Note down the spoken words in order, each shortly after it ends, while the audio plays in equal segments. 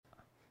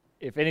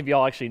if any of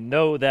y'all actually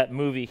know that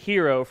movie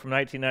Hero from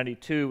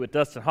 1992 with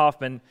Dustin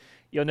Hoffman,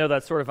 you'll know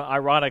that's sort of an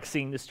ironic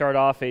scene to start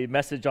off a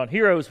message on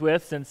heroes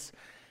with, since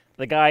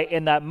the guy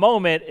in that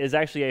moment is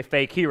actually a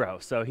fake hero.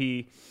 So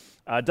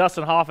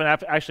Dustin Hoffman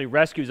actually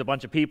rescues a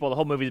bunch of people. The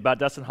whole movie is about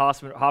Dustin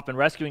Hoffman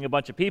rescuing a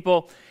bunch of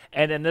people,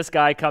 and then this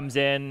guy comes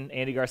in,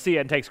 Andy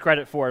Garcia, and takes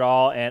credit for it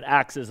all and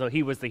acts as though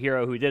he was the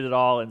hero who did it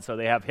all, and so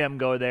they have him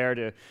go there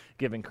to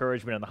give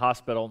encouragement in the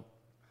hospital.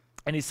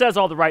 And he says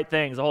all the right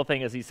things. The whole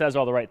thing is he says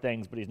all the right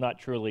things, but he's not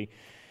truly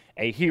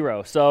a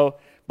hero.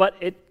 But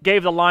it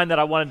gave the line that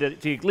I wanted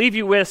to leave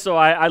you with, so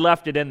I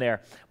left it in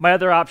there. My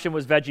other option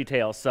was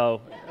VeggieTales,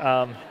 so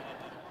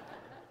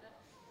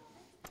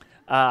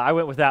I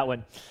went with that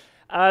one.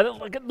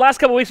 Last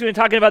couple weeks we've been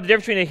talking about the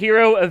difference between a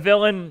hero, a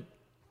villain,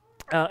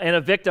 and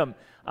a victim.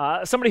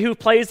 Somebody who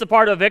plays the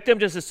part of a victim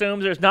just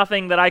assumes there's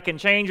nothing that I can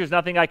change, there's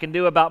nothing I can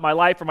do about my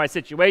life or my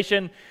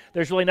situation,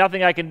 there's really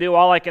nothing I can do,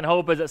 all I can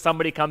hope is that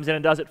somebody comes in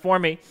and does it for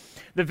me.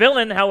 The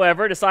villain,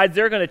 however, decides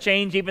they're going to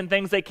change even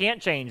things they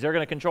can't change. They're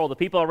going to control the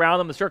people around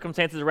them, the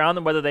circumstances around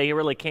them, whether they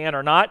really can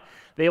or not.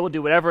 They will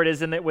do whatever it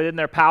is within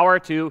their power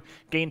to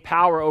gain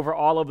power over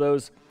all of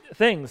those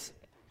things.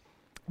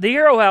 The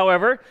hero,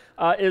 however,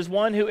 is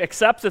one who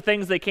accepts the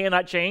things they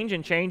cannot change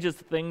and changes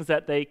the things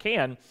that they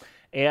can.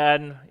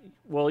 And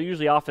we'll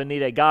usually often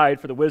need a guide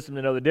for the wisdom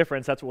to know the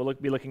difference. That's what we'll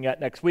be looking at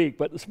next week.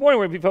 But this morning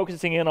we'll be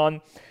focusing in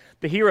on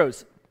the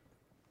heroes.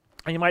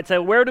 And you might say,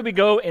 where do we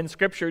go in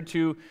Scripture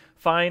to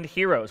find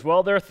heroes?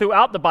 Well, they're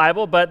throughout the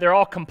Bible, but they're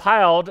all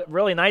compiled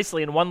really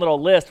nicely in one little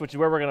list, which is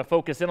where we're going to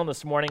focus in on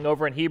this morning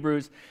over in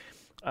Hebrews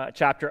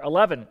chapter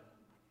 11.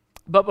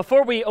 But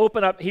before we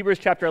open up Hebrews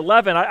chapter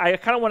 11, I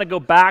kind of want to go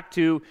back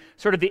to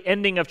sort of the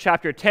ending of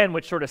chapter 10,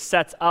 which sort of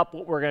sets up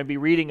what we're going to be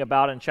reading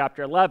about in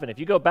chapter 11. If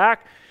you go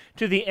back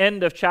to the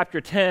end of chapter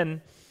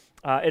 10,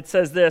 it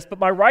says this, "But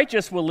my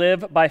righteous will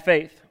live by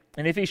faith,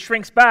 and if he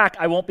shrinks back,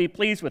 I won't be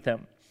pleased with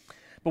him.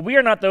 But we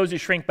are not those who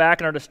shrink back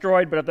and are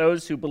destroyed, but are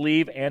those who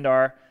believe and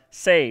are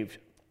saved."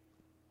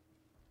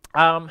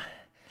 I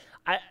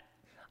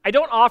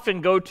don't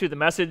often go to the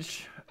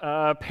Message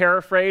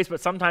paraphrase,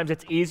 but sometimes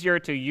it's easier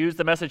to use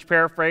the Message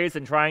paraphrase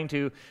than trying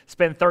to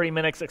spend 30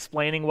 minutes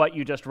explaining what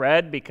you just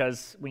read,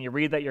 because when you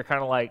read that, you're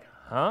kind of like,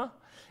 huh?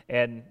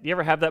 And you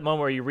ever have that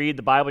moment where you read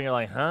the Bible and you're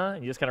like, huh?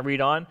 And you just kind of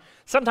read on?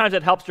 Sometimes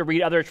it helps to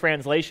read other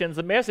translations.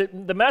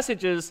 The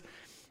Message is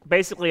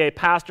basically a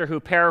pastor who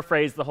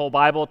paraphrased the whole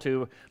Bible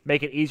to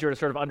make it easier to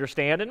sort of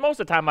understand, and most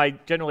of the time I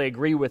generally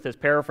agree with his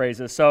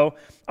paraphrases. So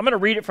I'm going to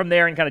read it from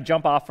there and kind of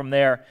jump off from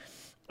there.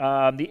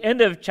 The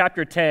end of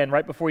chapter 10,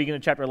 right before you get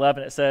into chapter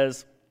 11, it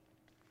says,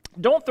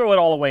 "Don't throw it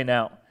all away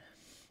now.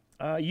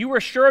 You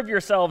were sure of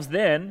yourselves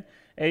then.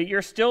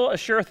 You're still a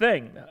sure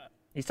thing."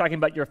 He's talking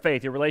about your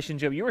faith, your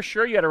relationship. You were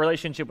sure you had a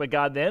relationship with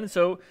God then,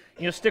 so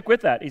stick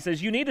with that. He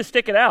says, you need to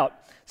stick it out,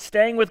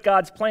 staying with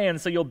God's plan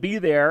so you'll be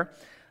there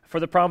for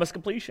the promised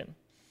completion.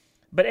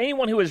 "But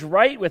anyone who is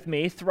right with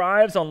me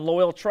thrives on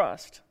loyal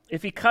trust.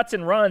 If he cuts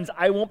and runs,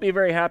 I won't be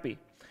very happy.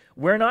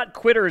 We're not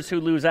quitters who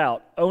lose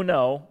out. Oh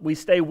no, we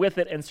stay with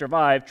it and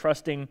survive,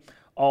 trusting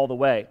all the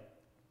way."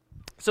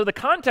 So the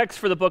context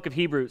for the book of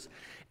Hebrews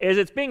is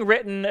it's being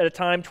written at a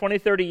time 20,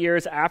 30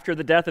 years after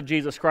the death of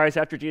Jesus Christ,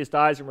 after Jesus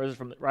dies and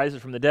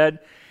rises from the dead.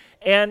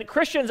 And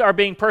Christians are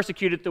being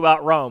persecuted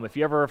throughout Rome. If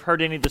you ever have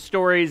heard any of the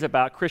stories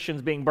about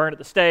Christians being burned at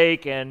the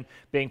stake and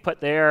being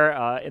put there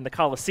in the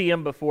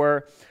Colosseum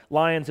before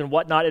lions and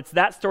whatnot, it's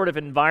that sort of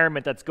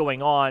environment that's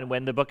going on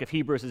when the book of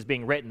Hebrews is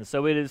being written.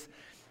 So it is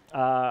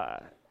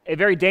a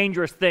very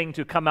dangerous thing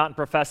to come out and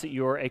profess that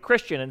you're a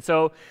Christian. And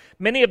so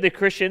many of the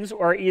Christians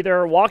are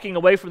either walking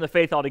away from the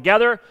faith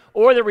altogether,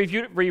 or they're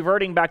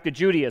reverting back to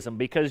Judaism,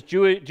 because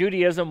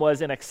Judaism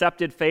was an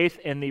accepted faith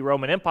in the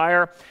Roman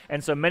Empire.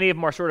 And so many of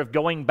them are sort of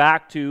going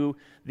back to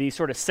the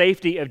sort of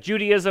safety of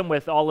Judaism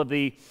with all of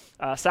the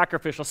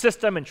sacrificial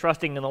system and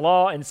trusting in the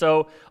law. And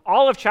so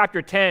all of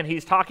chapter 10,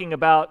 he's talking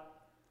about,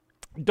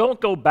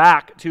 don't go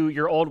back to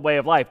your old way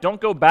of life.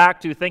 Don't go back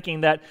to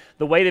thinking that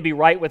the way to be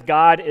right with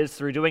God is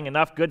through doing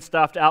enough good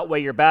stuff to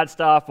outweigh your bad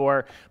stuff,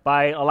 or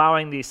by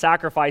allowing the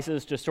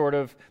sacrifices to sort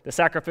of the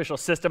sacrificial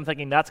system,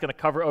 thinking that's going to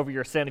cover over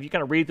your sin. If you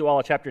kind of read through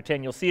all of chapter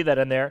 10, you'll see that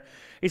in there.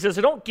 He says,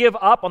 so don't give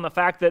up on the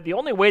fact that the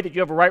only way that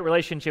you have a right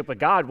relationship with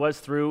God was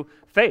through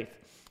faith.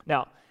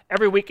 Now,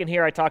 every week in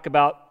here I talk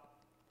about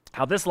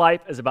how this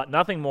life is about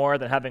nothing more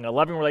than having a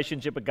loving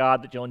relationship with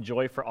God that you'll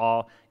enjoy for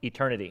all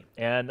eternity.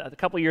 And a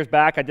couple of years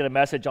back, I did a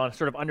message on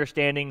sort of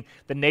understanding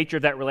the nature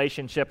of that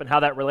relationship and how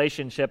that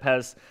relationship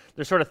there's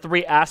sort of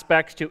three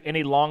aspects to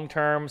any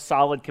long-term,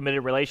 solid,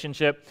 committed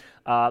relationship.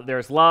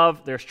 There's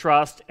love, there's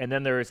trust, and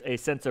then there's a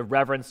sense of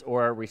reverence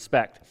or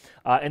respect.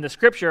 In the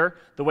Scripture,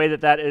 the way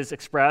that is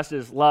expressed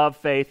is love,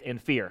 faith,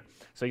 and fear.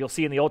 So you'll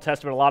see in the Old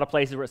Testament a lot of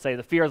places where it say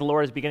the fear of the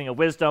Lord is the beginning of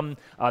wisdom,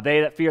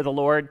 they that fear the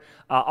Lord.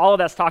 All of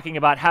that's talking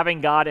about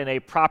having God in a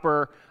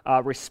proper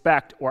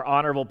respect or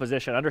honorable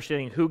position,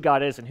 understanding who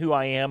God is and who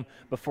I am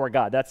before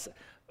God. That's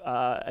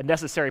a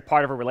necessary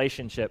part of a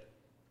relationship.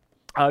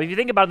 If you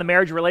think about the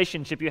marriage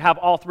relationship, you have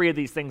all three of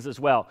these things as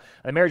well.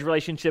 The marriage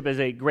relationship is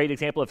a great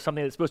example of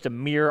something that's supposed to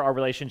mirror our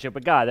relationship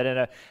with God. That in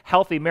a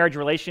healthy marriage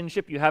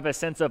relationship, you have a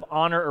sense of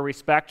honor or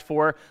respect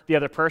for the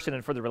other person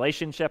and for the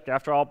relationship.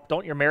 After all,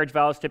 don't your marriage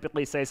vows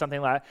typically say something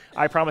like,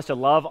 I promise to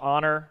love,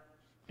 honor,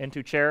 and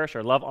to cherish,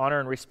 or love, honor,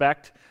 and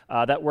respect?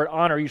 That word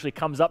honor usually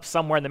comes up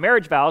somewhere in the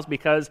marriage vows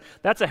because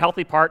that's a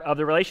healthy part of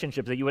the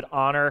relationship, that you would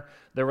honor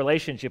the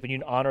relationship and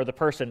you'd honor the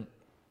person.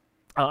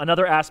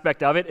 Another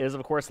aspect of it is,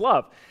 of course,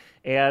 love.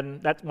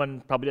 And that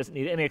one probably doesn't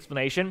need any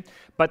explanation.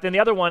 But then the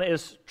other one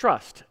is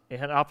trust.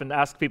 And I often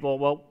ask people,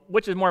 well,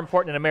 which is more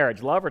important in a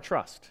marriage, love or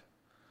trust?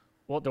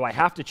 Well, do I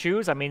have to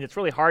choose? I mean, it's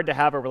really hard to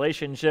have a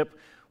relationship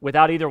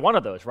without either one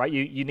of those, right?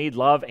 You need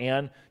love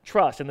and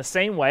trust. In the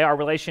same way, our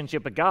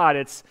relationship with God,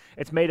 it's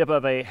made up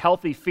of a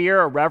healthy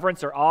fear, a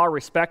reverence, or awe,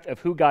 respect of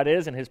who God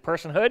is and his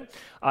personhood.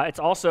 It's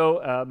also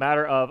a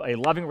matter of a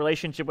loving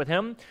relationship with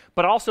him,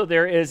 but also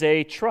there is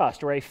a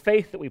trust or a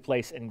faith that we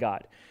place in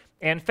God.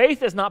 And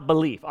faith is not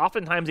belief.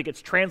 Oftentimes it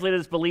gets translated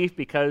as belief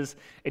because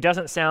it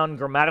doesn't sound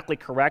grammatically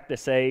correct to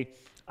say,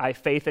 I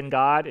faith in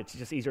God. It's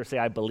just easier to say,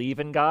 I believe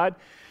in God.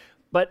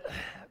 But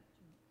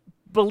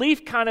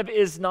belief kind of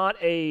is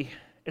not an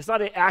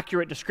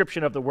accurate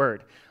description of the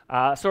word.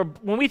 So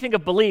when we think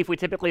of belief, we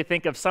typically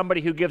think of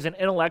somebody who gives an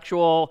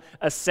intellectual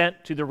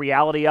assent to the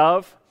reality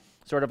of,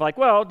 sort of like,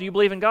 well, do you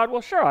believe in God?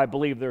 Well, sure, I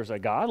believe there's a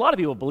God. A lot of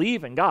people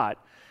believe in God.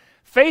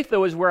 Faith,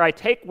 though, is where I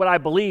take what I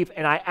believe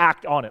and I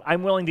act on it.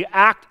 I'm willing to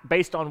act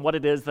based on what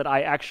it is that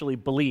I actually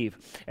believe.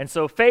 And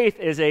so faith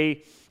is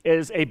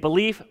a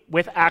belief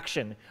with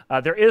action.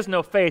 There is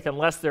no faith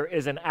unless there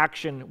is an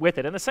action with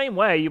it. In the same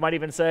way, you might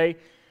even say,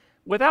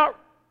 without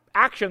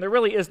action, there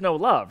really is no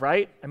love,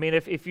 right? I mean,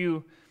 if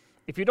you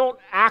don't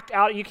act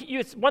out,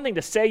 it's one thing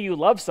to say you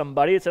love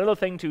somebody. It's another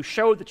thing to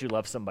show that you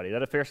love somebody. Is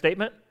that a fair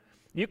statement?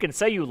 You can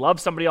say you love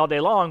somebody all day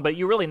long, but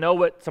you really know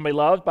what somebody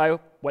loves by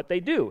what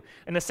they do.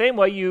 In the same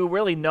way, you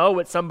really know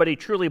what somebody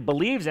truly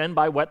believes in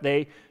by what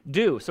they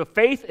do. So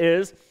faith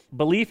is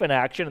belief in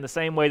action in the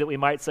same way that we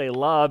might say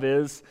love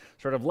is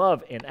sort of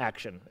love in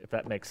action, if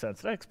that makes sense.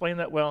 Did I explain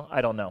that well?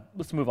 I don't know.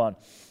 Let's move on.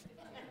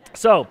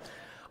 So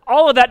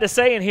all of that to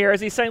say in here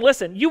is he's saying,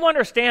 listen, you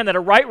understand that a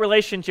right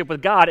relationship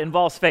with God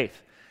involves faith.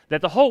 That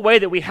the whole way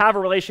that we have a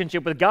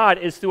relationship with God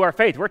is through our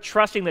faith. We're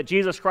trusting that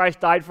Jesus Christ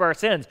died for our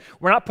sins.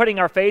 We're not putting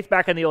our faith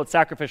back in the old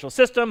sacrificial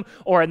system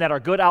or in that our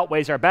good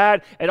outweighs our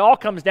bad. It all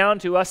comes down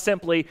to us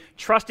simply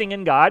trusting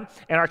in God,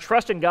 and our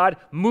trust in God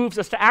moves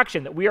us to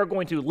action, that we are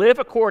going to live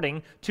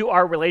according to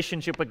our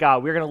relationship with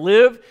God. We're going to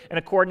live in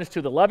accordance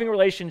to the loving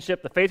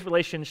relationship, the faith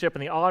relationship,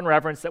 and the awe and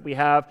reverence that we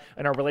have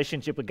in our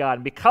relationship with God.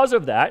 And because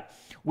of that,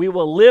 we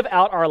will live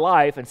out our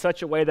life in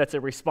such a way that's a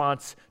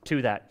response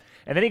to that.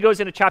 And then he goes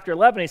into chapter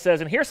 11, he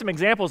says, and here's some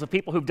examples of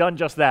people who've done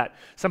just that.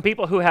 Some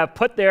people who have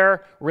put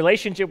their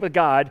relationship with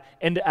God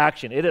into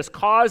action. It has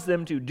caused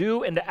them to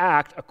do and to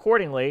act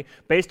accordingly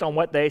based on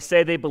what they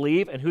say they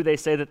believe and who they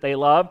say that they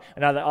love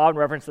and how the awe and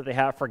reverence that they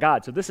have for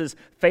God. So this is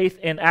faith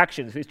in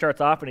action. So he starts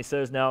off and he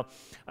says, now,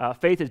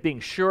 faith is being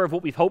sure of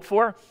what we've hoped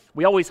for.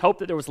 We always hoped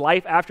that there was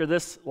life after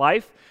this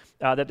life.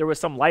 That there was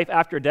some life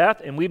after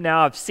death, and we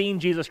now have seen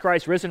Jesus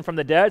Christ risen from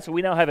the dead, so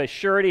we now have a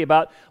surety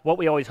about what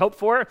we always hoped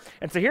for.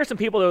 And so here's some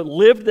people that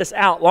lived this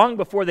out long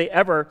before they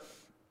ever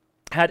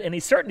had any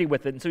certainty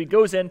with it. And so he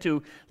goes in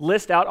to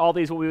list out all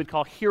these what we would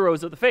call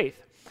heroes of the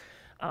faith.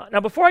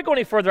 Now, before I go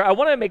any further, I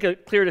want to make a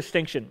clear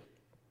distinction.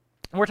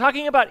 When we're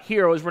talking about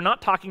heroes, we're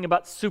not talking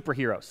about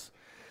superheroes.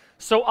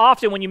 So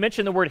often when you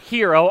mention the word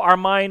hero, our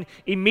mind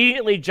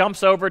immediately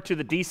jumps over to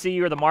the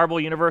DC or the Marvel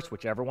universe,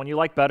 whichever one you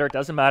like better, it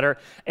doesn't matter.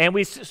 And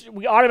we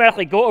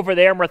automatically go over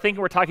there and we're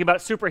thinking we're talking about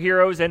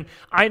superheroes. And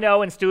I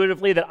know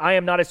intuitively that I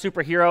am not a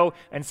superhero.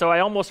 And so I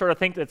almost sort of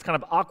think that it's kind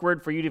of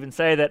awkward for you to even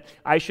say that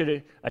I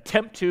should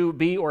attempt to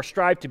be or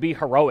strive to be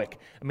heroic.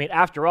 I mean,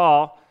 after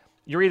all,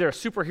 you're either a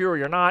superhero or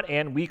you're not,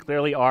 and we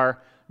clearly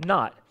are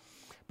not.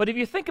 But if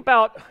you think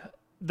about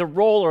the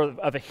role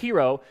of a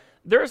hero,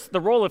 there's the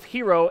role of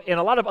hero in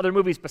a lot of other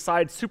movies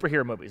besides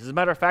superhero movies. As a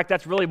matter of fact,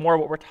 that's really more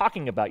what we're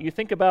talking about. You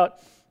think about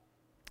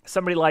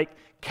somebody like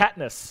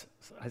Katniss.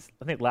 I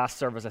think last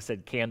service I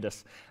said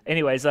Candace.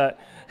 Anyways, you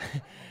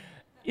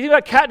think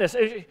about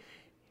Katniss.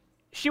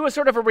 She was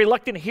sort of a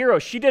reluctant hero.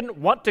 She didn't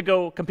want to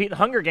go compete in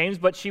Hunger Games,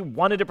 but she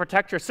wanted to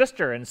protect her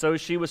sister, and so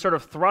she was sort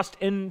of thrust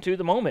into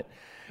the moment.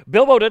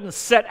 Bilbo didn't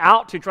set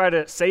out to try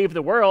to save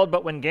the world,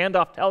 but when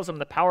Gandalf tells him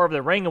the power of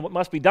the ring and what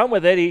must be done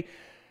with it, he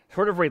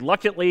sort of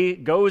reluctantly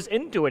goes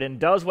into it and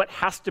does what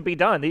has to be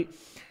done.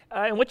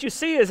 And what you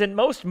see is in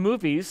most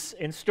movies,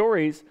 in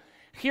stories,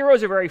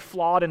 heroes are very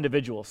flawed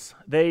individuals.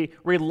 They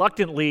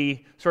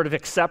reluctantly sort of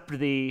accept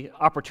the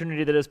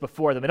opportunity that is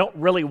before them. They don't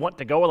really want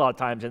to go a lot of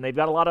times, and they've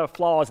got a lot of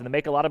flaws, and they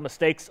make a lot of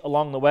mistakes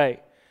along the way.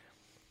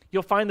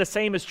 You'll find the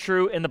same is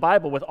true in the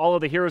Bible with all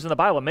of the heroes in the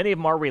Bible. Many of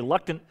them are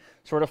reluctant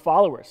sort of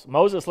followers.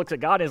 Moses looks at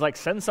God and he's like,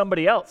 send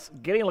somebody else.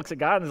 Gideon looks at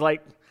God and is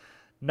like,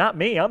 not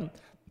me. I'm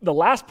the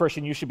last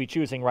person you should be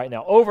choosing right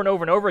now. Over and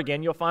over and over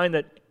again, you'll find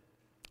that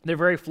they're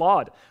very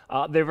flawed.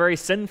 They're very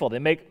sinful. They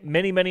make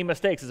many, many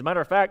mistakes. As a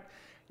matter of fact,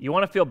 You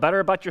want to feel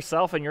better about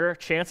yourself and your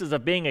chances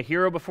of being a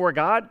hero before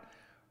God?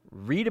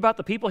 Read about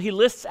the people he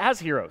lists as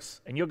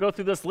heroes. And you'll go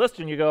through this list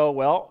and you go,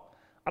 well,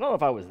 I don't know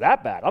if I was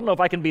that bad. I don't know if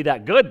I can be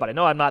that good, but I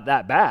know I'm not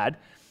that bad,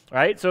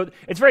 right? So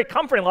it's very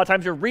comforting a lot of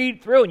times to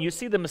read through and you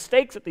see the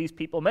mistakes that these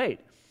people made,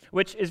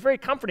 which is very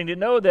comforting to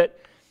know that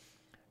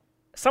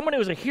someone who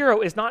is a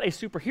hero is not a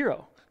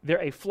superhero.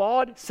 They're a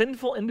flawed,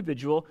 sinful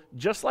individual,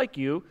 just like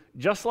you,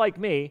 just like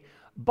me,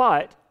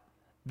 but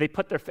they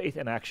put their faith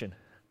in action.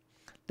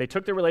 They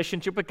took their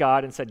relationship with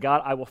God and said,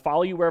 God, I will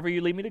follow you wherever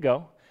you lead me to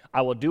go.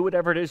 I will do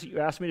whatever it is that you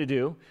ask me to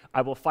do.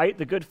 I will fight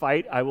the good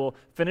fight. I will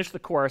finish the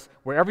course.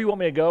 Wherever you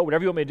want me to go,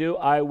 whatever you want me to do,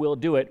 I will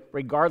do it,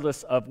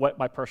 regardless of what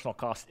my personal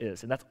cost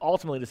is. And that's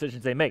ultimately the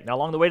decisions they make. Now,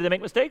 along the way, do they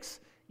make mistakes?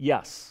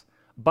 Yes.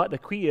 But the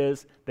key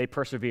is they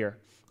persevere.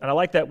 And I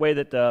like that way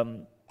that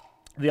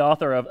the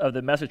author of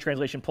the Message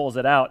translation pulls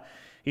it out.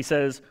 He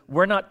says,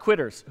 we're not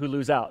quitters who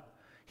lose out.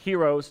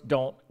 Heroes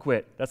don't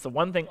quit. That's the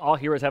one thing all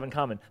heroes have in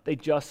common. They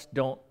just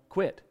don't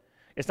quit.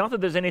 It's not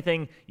that there's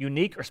anything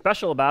unique or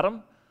special about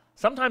them.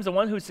 Sometimes the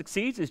one who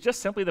succeeds is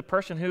just simply the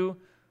person who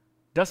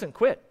doesn't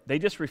quit. They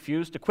just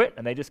refuse to quit,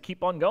 and they just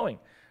keep on going.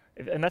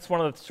 And that's one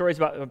of the stories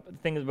about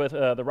things with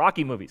the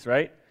Rocky movies,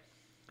 right?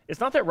 It's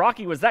not that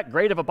Rocky was that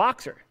great of a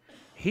boxer.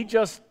 He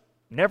just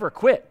never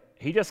quit.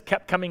 He just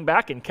kept coming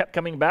back and kept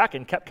coming back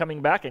and kept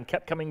coming back and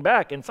kept coming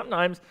back. And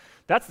sometimes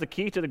that's the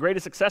key to the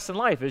greatest success in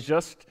life, is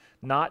just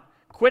not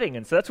quitting.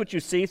 And so that's what you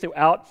see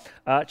throughout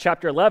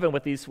chapter 11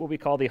 with these, what we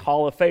call the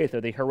Hall of Faith, or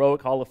the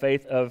heroic Hall of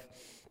Faith of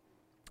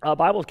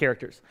Bible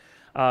characters.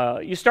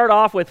 You start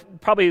off with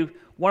probably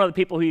one of the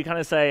people who you kind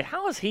of say,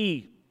 how is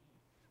he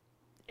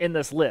in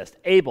this list?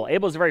 Abel.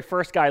 Abel's the very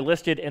first guy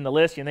listed in the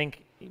list. You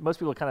think most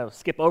people kind of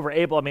skip over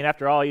Abel. I mean,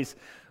 after all, he's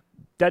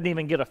doesn't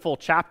even get a full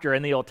chapter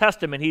in the Old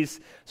Testament.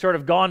 He's sort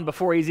of gone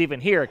before he's even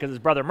here because his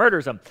brother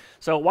murders him.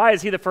 So why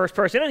is he the first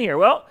person in here?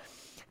 Well,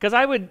 because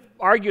I would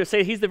argue,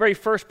 say he's the very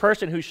first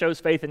person who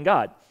shows faith in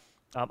God.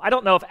 I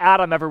don't know if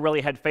Adam ever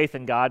really had faith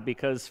in God,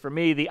 because for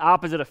me, the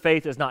opposite of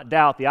faith is not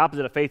doubt. The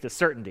opposite of faith is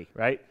certainty,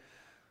 right?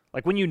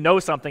 Like when you know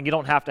something, you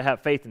don't have to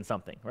have faith in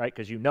something, right?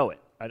 Because you know it.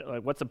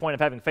 Like, what's the point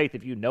of having faith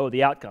if you know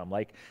the outcome?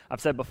 Like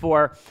I've said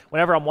before,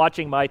 whenever I'm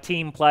watching my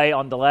team play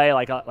on delay,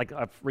 like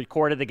I've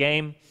recorded the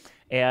game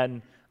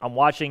and I'm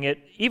watching it,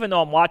 even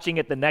though I'm watching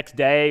it the next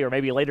day or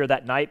maybe later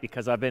that night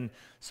because I've been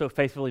so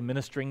faithfully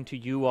ministering to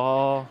you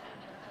all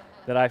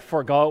that I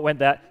forgo it when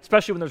that,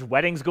 especially when there's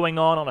weddings going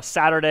on a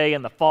Saturday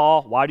in the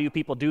fall. Why do you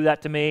people do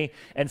that to me?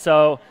 And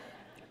so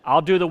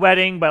I'll do the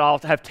wedding, but I'll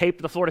have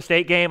taped the Florida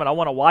State game and I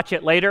want to watch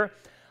it later.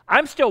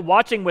 I'm still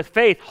watching with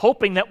faith,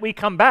 hoping that we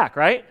come back,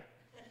 right?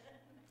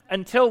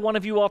 Until one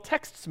of you all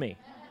texts me.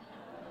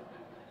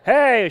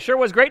 Hey, it sure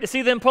was great to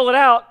see them pull it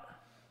out.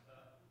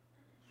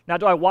 Now,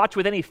 do I watch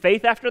with any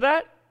faith after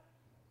that?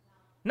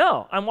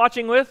 No, I'm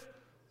watching with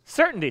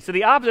certainty. So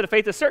the opposite of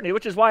faith is certainty,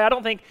 which is why I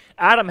don't think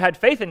Adam had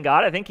faith in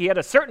God. I think he had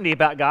a certainty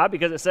about God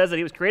because it says that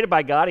he was created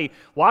by God. He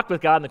walked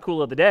with God in the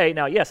cool of the day.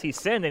 Now, yes, he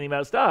sinned and he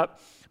messed up,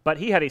 but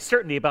he had a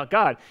certainty about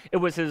God. It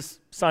was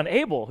his son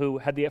Abel who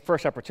had the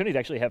first opportunity to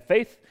actually have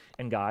faith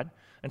in God.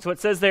 And so it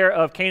says there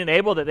of Cain and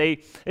Abel that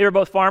they were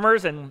both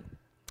farmers, and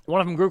one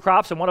of them grew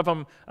crops and one of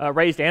them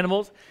raised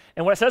animals.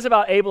 And what it says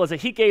about Abel is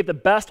that he gave the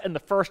best and the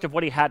first of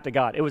what he had to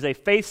God. It was a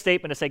faith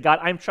statement to say, God,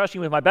 I'm trusting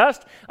you with my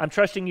best. I'm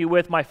trusting you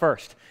with my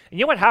first. And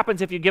you know what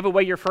happens if you give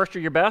away your first or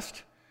your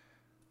best?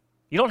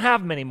 You don't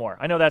have them anymore.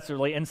 I know that's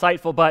really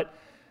insightful, but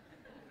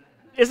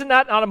isn't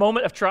that not a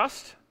moment of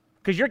trust?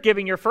 Because you're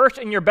giving your first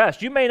and your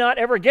best. You may not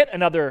ever get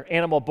another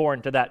animal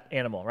born to that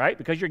animal, right?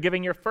 Because you're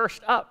giving your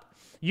first up.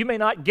 You may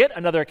not get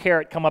another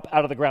carrot come up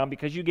out of the ground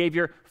because you gave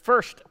your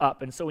first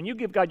up. And so when you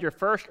give God your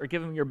first or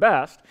give him your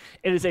best,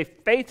 it is a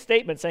faith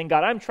statement saying,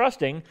 God, I'm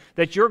trusting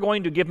that you're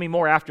going to give me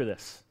more after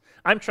this.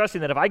 I'm trusting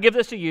that if I give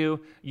this to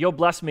you, you'll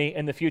bless me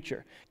in the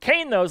future.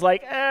 Cain, though, is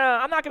like,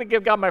 I'm not going to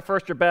give God my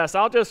first or best.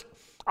 I'll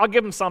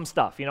give him some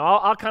stuff. You know,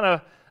 I'll kind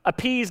of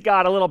appease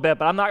God a little bit,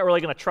 but I'm not really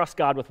going to trust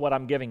God with what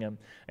I'm giving him.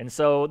 And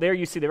so there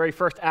you see the very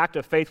first act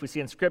of faith we see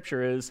in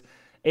Scripture is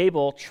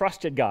Abel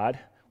trusted God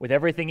with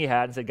everything he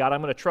had and said, God,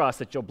 I'm going to trust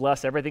that you'll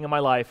bless everything in my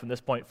life from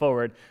this point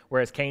forward,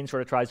 whereas Cain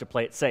sort of tries to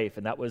play it safe,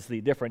 and that was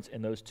the difference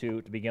in those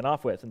two to begin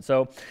off with. And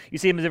so you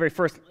see him as the very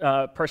first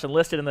person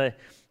listed in the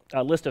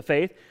list of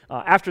faith.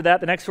 After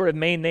that, the next sort of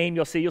main name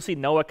you'll see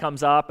Noah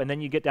comes up, and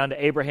then you get down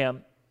to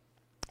Abraham.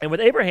 And with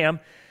Abraham,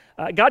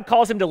 God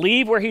calls him to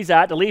leave where he's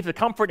at, to leave the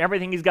comfort and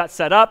everything he's got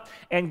set up,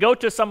 and go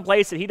to some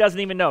place that he doesn't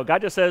even know.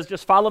 God just says,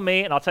 just follow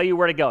me, and I'll tell you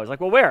where to go. He's like,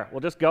 well, where?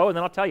 Well, just go, and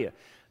then I'll tell you.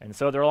 And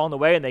so they're along the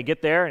way, and they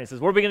get there, and he says,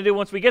 what are we going to do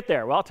once we get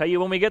there? Well, I'll tell you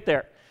when we get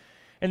there.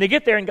 And they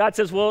get there, and God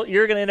says, well,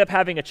 you're going to end up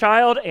having a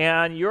child,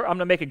 and I'm going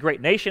to make a great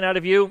nation out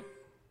of you,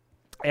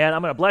 and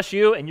I'm going to bless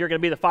you, and you're going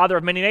to be the father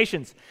of many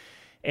nations.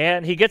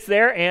 And he gets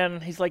there,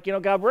 and he's like,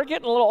 God, we're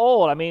getting a little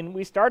old. I mean,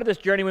 we started this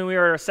journey when we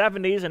were in our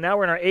 70s, and now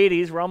we're in our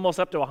 80s. We're almost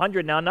up to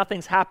 100 now.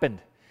 Nothing's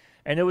happened.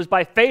 And it was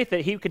by faith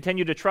that he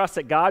continued to trust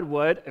that God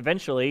would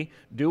eventually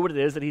do what it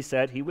is that he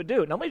said he would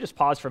do. Now, let me just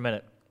pause for a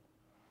minute.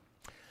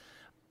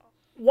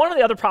 One of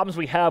the other problems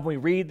we have when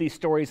we read these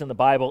stories in the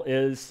Bible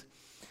is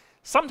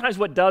sometimes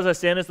what does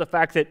us in is the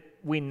fact that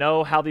we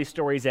know how these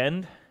stories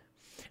end.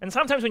 And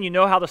sometimes when you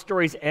know how the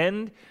stories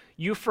end,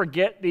 you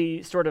forget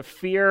the sort of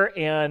fear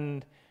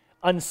and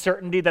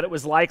uncertainty that it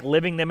was like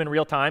living them in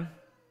real time,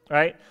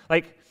 right?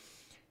 Like,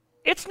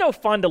 it's no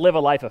fun to live a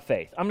life of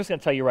faith. I'm just going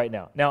to tell you right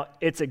now. Now,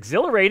 it's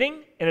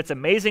exhilarating and it's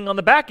amazing on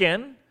the back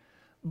end,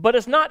 but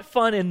it's not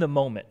fun in the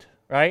moment,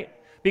 right?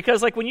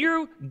 Because like when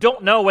you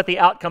don't know what the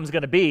outcome's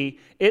going to be,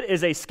 it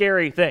is a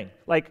scary thing.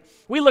 Like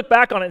we look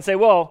back on it and say,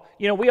 well,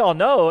 we all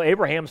know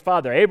Abraham's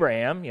father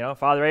Abraham,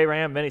 Father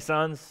Abraham, many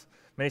sons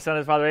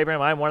of Father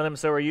Abraham. I'm one of them,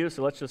 so are you.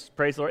 So let's just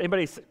praise the Lord.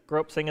 Anybody grew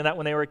up singing that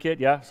when they were a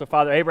kid? Yeah, so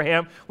Father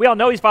Abraham. We all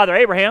know he's Father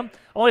Abraham.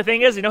 Only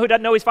thing is, who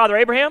doesn't know he's Father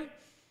Abraham?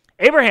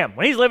 Abraham.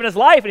 When he's living his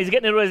life and he's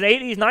getting into his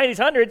 80s, 90s,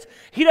 100s,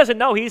 he doesn't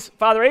know he's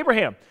Father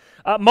Abraham.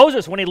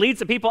 Moses, when he leads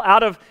the people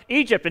out of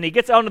Egypt and he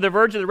gets onto the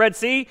verge of the Red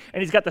Sea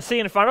and he's got the sea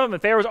in front of him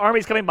and Pharaoh's army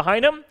is coming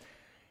behind him,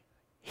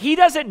 he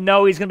doesn't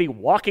know he's going to be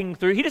walking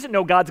through. He doesn't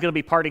know God's going to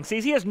be parting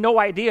seas. He has no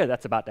idea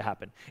that's about to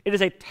happen. It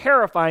is a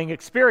terrifying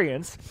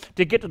experience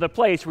to get to the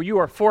place where you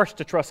are forced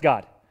to trust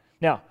God.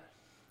 Now,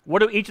 what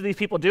do each of these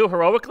people do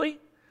heroically?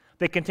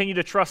 They continue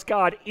to trust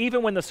God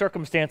even when the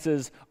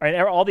circumstances and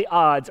all the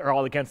odds are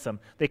all against them.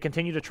 They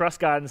continue to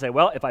trust God and say,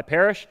 well, if I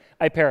perish,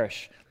 I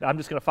perish. I'm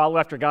just going to follow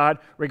after God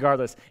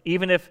regardless.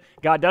 Even if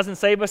God doesn't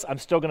save us, I'm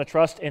still going to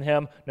trust in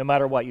him no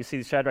matter what. You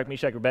see Shadrach,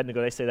 Meshach, and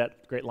Abednego, they say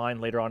that great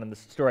line later on in the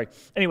story.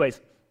 Anyways,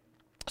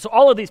 so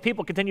all of these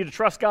people continue to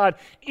trust God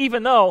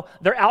even though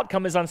their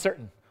outcome is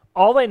uncertain.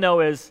 All they know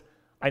is,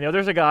 I know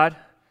there's a God,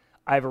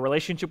 I have a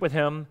relationship with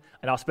him,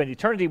 and I'll spend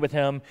eternity with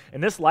him,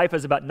 and this life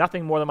is about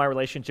nothing more than my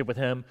relationship with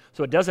him,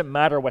 so it doesn't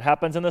matter what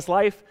happens in this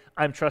life,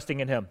 I'm trusting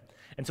in him.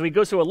 And so he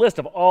goes through a list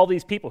of all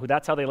these people who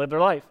that's how they live their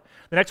life.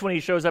 The next one he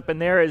shows up in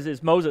there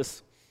is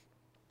Moses.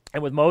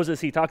 And with Moses,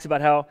 he talks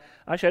about how,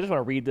 actually I just want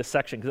to read this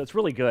section because it's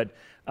really good.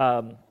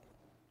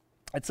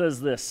 It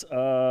says this,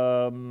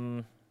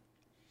 verse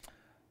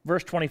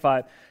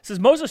 25. It says,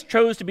 Moses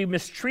chose to be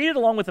mistreated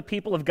along with the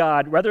people of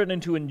God rather than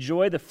to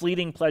enjoy the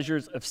fleeting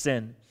pleasures of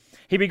sin.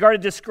 He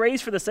regarded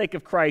disgrace for the sake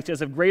of Christ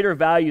as of greater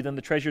value than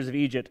the treasures of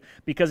Egypt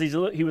because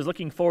he was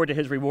looking forward to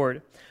his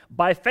reward.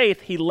 By faith,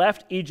 he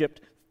left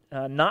Egypt,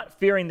 not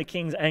fearing the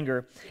king's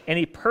anger, and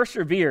he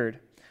persevered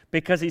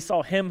because he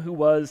saw him who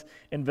was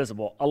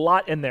invisible. A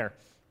lot in there.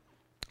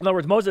 In other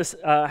words, Moses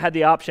had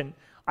the option.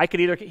 I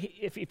could either,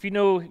 if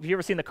you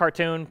ever seen the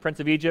cartoon, Prince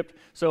of Egypt?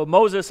 So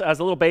Moses, as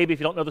a little baby, if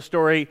you don't know the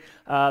story,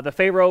 the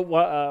Pharaoh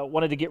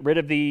wanted to get rid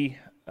of the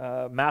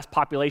mass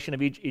population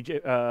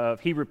of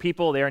Hebrew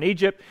people there in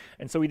Egypt,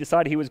 and so he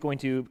decided he was going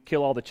to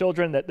kill all the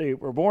children that they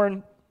were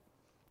born,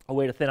 a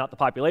way to thin out the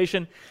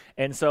population.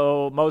 And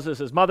so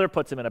Moses' mother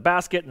puts him in a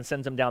basket and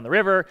sends him down the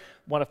river.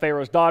 One of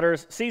Pharaoh's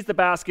daughters sees the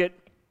basket,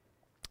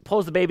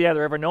 pulls the baby out of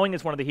the river, knowing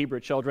it's one of the Hebrew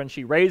children.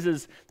 She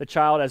raises the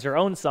child as her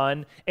own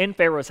son in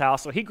Pharaoh's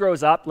house, so he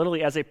grows up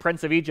literally as a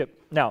prince of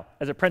Egypt. Now,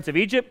 as a prince of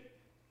Egypt,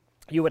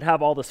 you would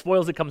have all the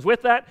spoils that comes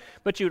with that,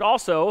 but you'd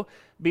also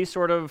be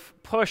sort of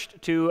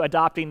pushed to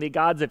adopting the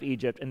gods of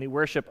Egypt and the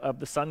worship of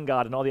the sun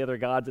god and all the other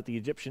gods that the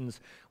Egyptians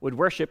would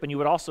worship, and you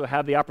would also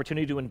have the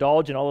opportunity to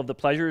indulge in all of the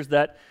pleasures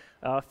that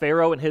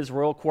Pharaoh and his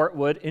royal court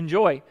would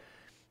enjoy.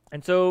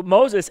 And so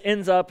Moses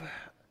ends up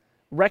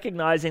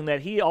recognizing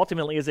that he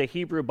ultimately is a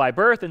Hebrew by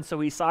birth, and so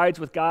he sides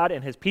with God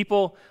and his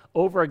people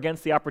over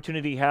against the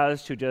opportunity he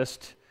has to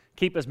just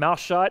keep his mouth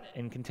shut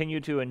and continue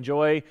to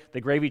enjoy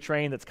the gravy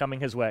train that's coming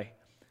his way.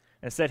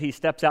 Instead, he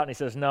steps out and he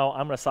says, no,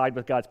 I'm going to side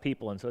with God's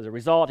people. And so as a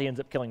result, he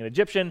ends up killing an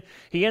Egyptian.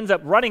 He ends up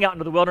running out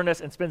into the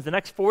wilderness and spends the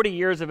next 40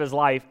 years of his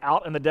life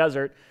out in the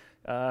desert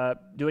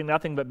doing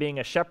nothing but being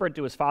a shepherd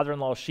to his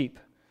father-in-law's sheep.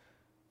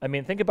 I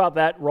mean, think about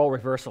that role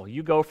reversal.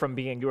 You go from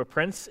being a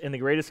prince in the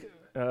greatest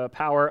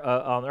power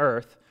on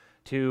earth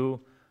to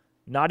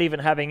not even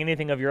having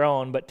anything of your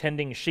own but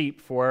tending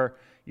sheep for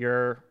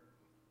your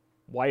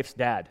wife's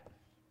dad.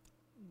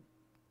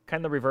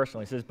 Kind of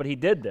reversal. He says, but he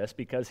did this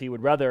because he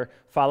would rather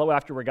follow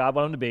after where God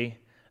wanted him to be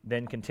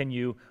than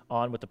continue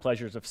on with the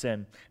pleasures of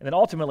sin. And then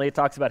ultimately it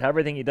talks about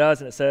everything he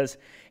does, and it says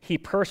he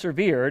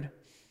persevered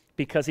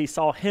because he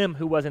saw him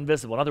who was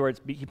invisible. In other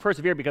words, he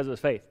persevered because of his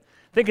faith.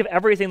 Think of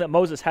everything that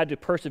Moses had to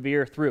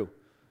persevere through.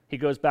 He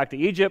goes back to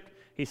Egypt.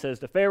 He says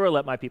to Pharaoh,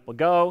 let my people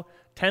go.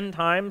 10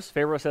 times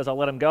Pharaoh says, I'll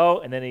let him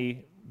go, and then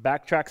he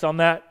backtracks on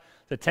that.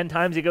 The 10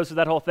 times he goes through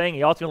that whole thing,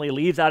 he ultimately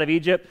leaves out of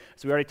Egypt.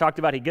 So we already talked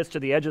about he gets to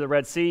the edge of the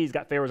Red Sea. He's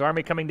got Pharaoh's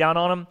army coming down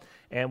on him.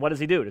 And what does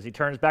he do? Does he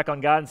turn his back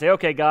on God and say,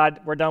 okay, God,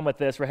 we're done with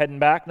this. We're heading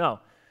back? No.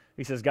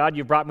 He says, God,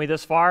 you've brought me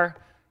this far.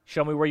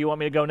 Show me where you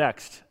want me to go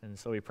next. And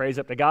so he prays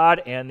up to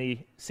God, and the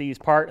seas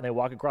part, and they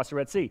walk across the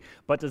Red Sea.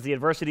 But does the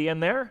adversity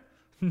end there?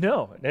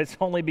 No. It's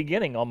only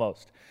beginning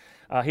almost.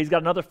 He's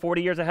got another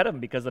 40 years ahead of him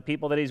because the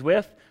people that he's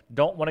with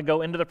don't want to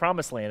go into the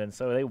promised land, and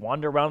so they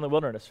wander around the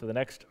wilderness for the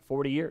next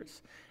 40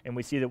 years. And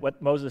we see that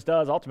what Moses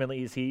does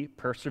ultimately is he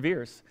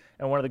perseveres.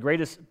 And one of the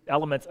greatest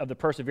elements of the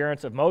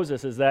perseverance of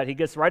Moses is that he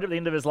gets right at the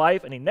end of his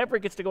life, and he never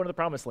gets to go into the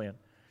promised land.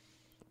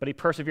 But he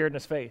persevered in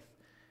his faith,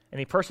 and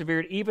he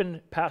persevered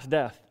even past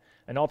death.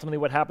 And ultimately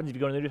what happens, if you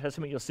go to the New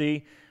Testament, you'll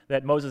see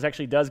that Moses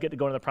actually does get to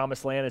go into the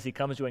promised land as he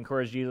comes to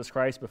encourage Jesus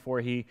Christ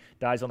before he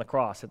dies on the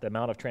cross at the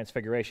Mount of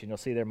Transfiguration. You'll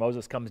see there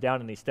Moses comes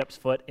down and he steps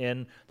foot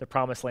in the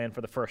promised land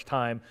for the first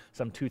time,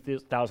 some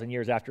 2,000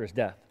 years after his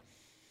death.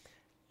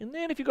 And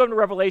then if you go into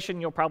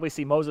Revelation, you'll probably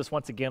see Moses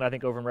once again, I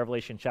think over in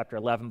Revelation chapter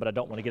 11, but I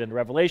don't want to get into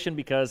Revelation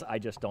because I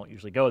just don't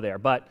usually go there.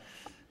 But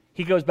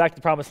he goes back to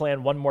the promised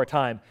land one more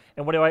time.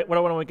 And what do I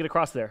want to get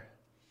across there?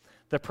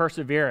 The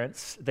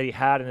perseverance that he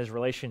had in his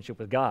relationship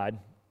with God,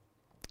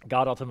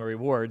 God ultimately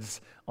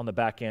rewards on the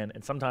back end.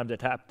 And sometimes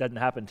it doesn't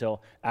happen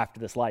until after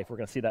this life. We're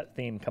going to see that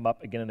theme come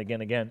up again and again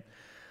and again.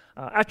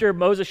 After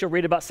Moses, you'll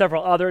read about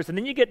several others. And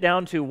then you get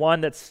down to one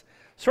that's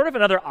sort of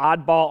another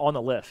oddball on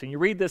the list. And you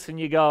read this and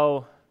you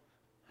go,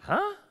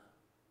 huh?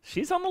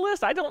 She's on the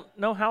list? I don't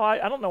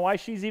know why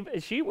she's even,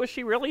 was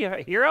she really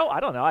a hero? I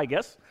don't know, I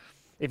guess.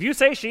 If you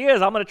say she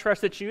is, I'm going to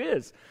trust that she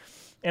is.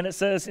 And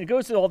it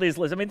goes through all these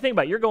lists. I mean, think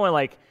about it. You're going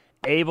like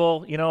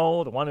Abel,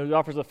 the one who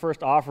offers the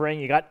first offering.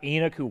 You got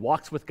Enoch who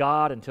walks with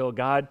God until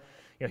God,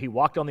 he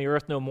walked on the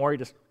earth no more. He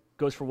just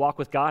goes for a walk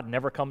with God,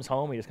 never comes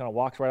home. He just kind of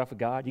walks right off with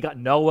God. You got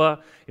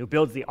Noah who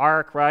builds the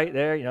ark right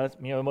there.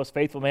 The most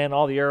faithful man in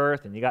all the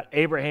earth. And you got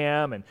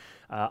Abraham and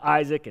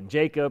Isaac and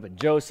Jacob and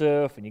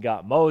Joseph, and you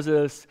got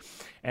Moses.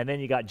 And then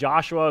you got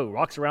Joshua who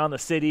walks around the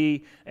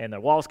city and the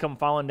walls come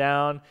falling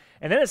down.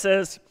 And then it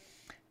says,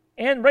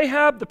 and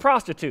Rahab the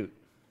prostitute.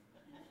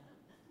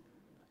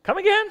 Come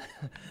again?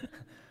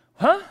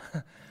 Huh?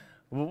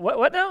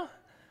 What now?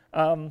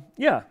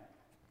 Yeah.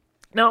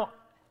 Now,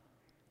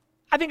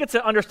 I think it's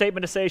an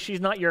understatement to say she's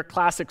not your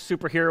classic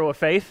superhero of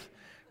faith,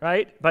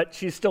 right? But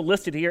she's still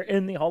listed here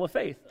in the Hall of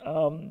Faith.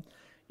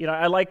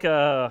 I like,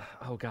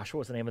 what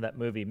was the name of that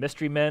movie?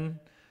 Mystery Men.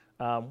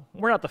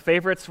 We're not the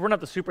favorites. We're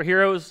not the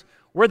superheroes.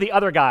 We're the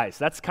other guys.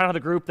 That's kind of the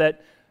group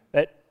that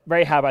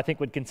Rahab, I think,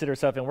 would consider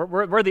herself in.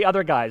 We're the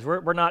other guys.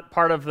 We're not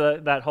part of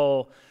that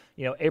whole,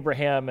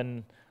 Abraham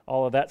and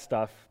all of that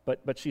stuff.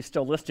 But she's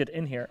still listed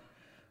in here.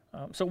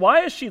 So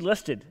why is she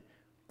listed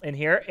in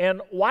here,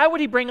 and why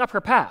would he bring up her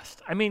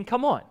past? I mean,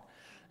 come on.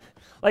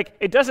 Like,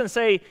 it doesn't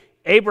say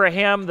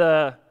Abraham,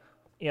 the,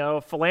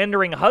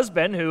 philandering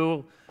husband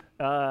who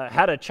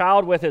had a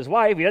child with his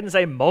wife. He doesn't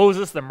say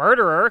Moses, the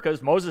murderer,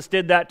 because Moses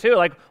did that too.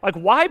 Like,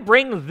 why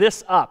bring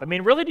this up? I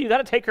mean, really, do you got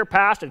to take her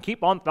past and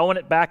keep on throwing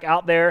it back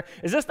out there?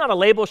 Is this not a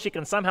label she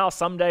can somehow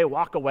someday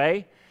walk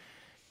away?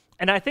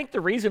 And I think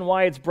the reason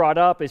why it's brought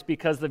up is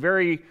because the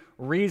very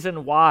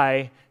reason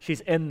why she's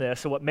in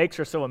this and what makes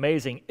her so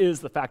amazing is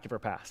the fact of her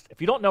past.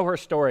 If you don't know her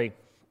story,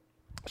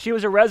 she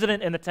was a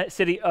resident in the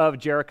city of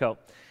Jericho.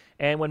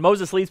 And when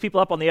Moses leads people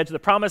up on the edge of the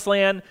promised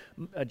land,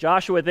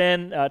 Joshua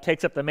then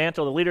takes up the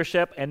mantle of the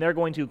leadership, and they're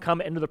going to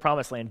come into the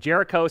promised land.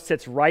 Jericho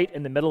sits right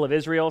in the middle of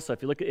Israel. So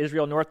if you look at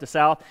Israel north to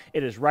south,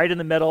 it is right in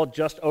the middle,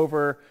 just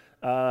over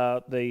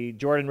the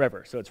Jordan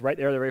River. So it's right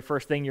there, the very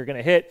first thing you're going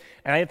to hit.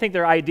 And I think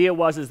their idea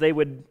was they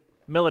would,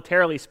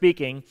 militarily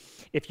speaking,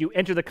 if you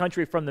enter the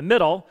country from the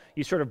middle,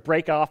 you sort of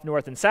break off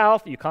north and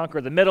south, you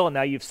conquer the middle, and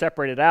now you've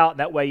separated out.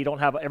 That way you don't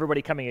have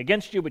everybody coming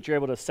against you, but you're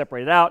able to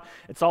separate it out.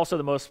 It's also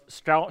the most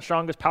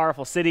strongest,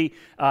 powerful city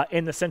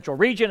in the central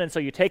region, and so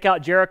you take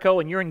out Jericho,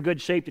 and you're in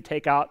good shape to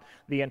take out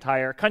the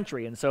entire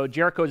country. And so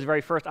Jericho is the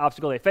very first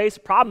obstacle they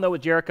faced. Problem, though,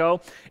 with Jericho,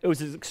 it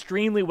was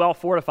extremely well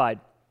fortified,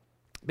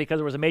 because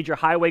there was a major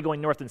highway going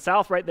north and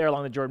south right there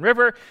along the Jordan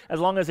River, as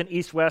long as an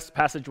east-west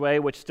passageway,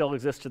 which still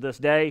exists to this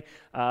day.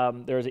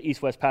 There's an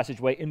east-west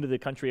passageway into the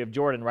country of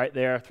Jordan right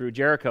there through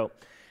Jericho.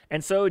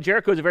 And so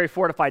Jericho is a very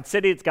fortified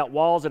city. It's got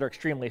walls that are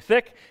extremely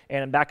thick,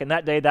 and back in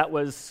that day, that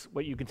was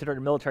what you considered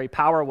a military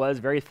power, was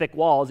very thick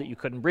walls that you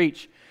couldn't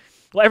breach.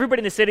 Well,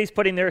 everybody in the city is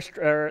putting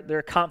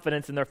their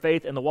confidence and their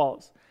faith in the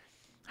walls.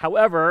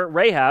 However,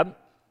 Rahab,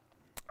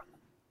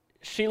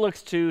 she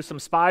looks to some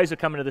spies who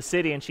come into the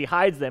city, and she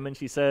hides them, and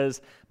she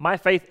says, my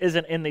faith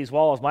isn't in these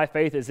walls. My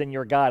faith is in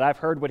your God. I've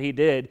heard what he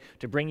did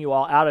to bring you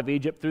all out of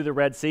Egypt through the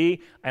Red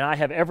Sea, and I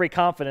have every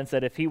confidence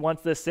that if he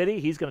wants this city,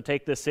 he's going to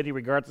take this city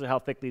regardless of how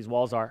thick these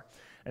walls are.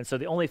 And so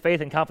the only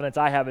faith and confidence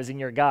I have is in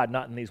your God,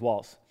 not in these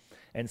walls.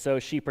 And so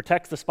she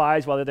protects the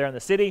spies while they're there in the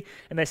city,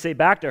 and they say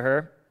back to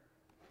her,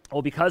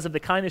 well, because of the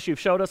kindness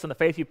you've showed us and the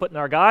faith you put in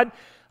our God,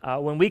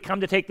 when we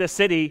come to take this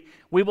city,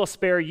 we will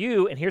spare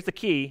you, and here's the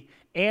key,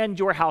 and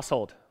your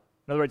household.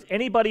 In other words,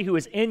 anybody who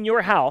is in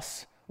your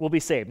house will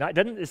be saved.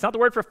 It's not the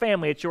word for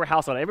family, it's your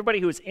household. Everybody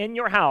who is in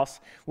your house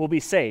will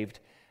be saved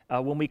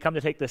when we come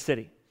to take this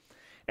city.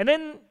 And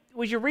then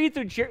as you read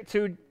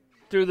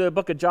through the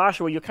book of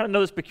Joshua, you kind of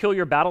know this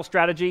peculiar battle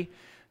strategy.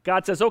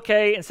 God says,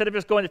 okay, instead of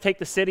just going to take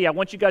the city, I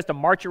want you guys to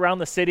march around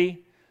the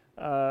city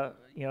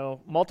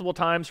multiple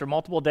times for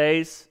multiple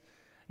days.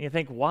 And you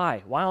think,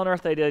 why? Why on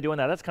earth are they doing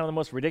that? That's kind of the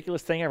most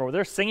ridiculous thing ever.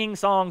 They're singing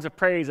songs of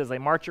praise as they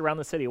march around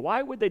the city.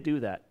 Why would they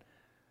do that?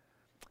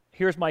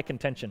 Here's my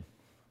contention.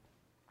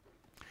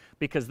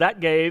 Because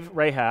that gave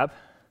Rahab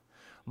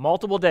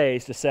multiple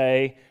days to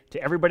say to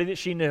everybody that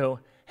she knew,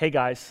 hey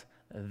guys,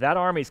 that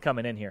army's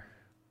coming in here.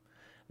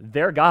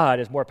 Their God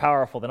is more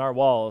powerful than our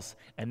walls,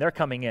 and they're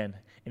coming in.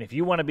 And if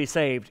you want to be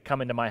saved,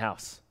 come into my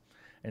house.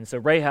 And so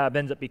Rahab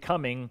ends up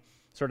becoming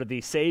sort of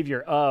the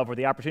savior of, or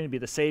the opportunity to be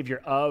the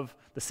savior of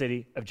the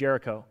city of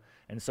Jericho.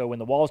 And so when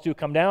the walls do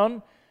come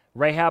down,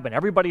 Rahab and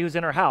everybody who's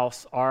in her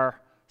house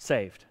are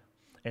saved.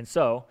 And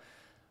so,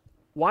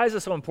 why is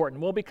this so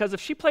important? Well, because if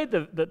she played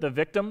the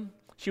victim,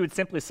 she would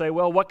simply say,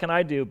 well, what can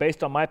I do?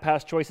 Based on my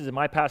past choices and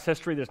my past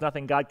history, there's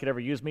nothing God could ever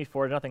use me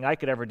for, nothing I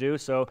could ever do,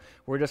 so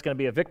we're just going to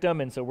be a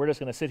victim, and so we're just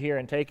going to sit here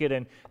and take it,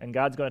 and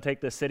God's going to take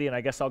this city, and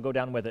I guess I'll go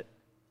down with it.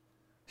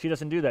 She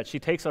doesn't do that. She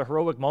takes a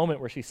heroic moment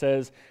where she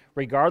says,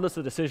 regardless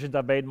of the decisions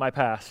I've made in my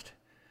past,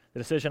 the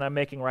decision I'm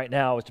making right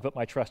now is to put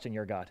my trust in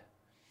your God.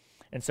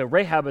 And so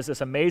Rahab is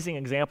this amazing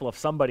example of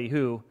somebody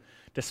who,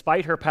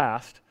 despite her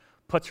past,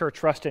 puts her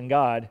trust in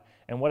God,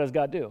 and what does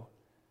God do?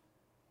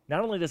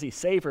 Not only does he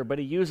save her, but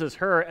he uses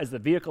her as the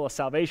vehicle of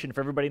salvation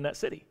for everybody in that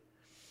city.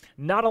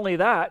 Not only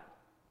that,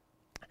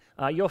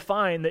 you'll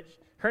find that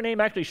her name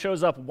actually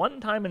shows up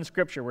one time in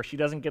Scripture where she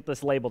doesn't get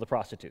this label, the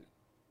prostitute.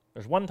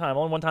 There's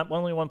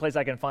only one place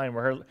I can find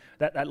where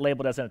that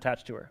label doesn't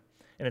attach to her.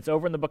 And it's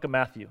over in the book of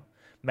Matthew.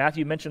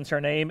 Matthew mentions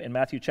her name in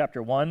Matthew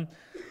chapter 1,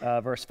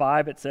 verse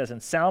 5. It says,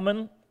 and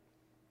Salmon,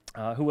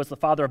 who was the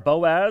father of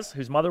Boaz,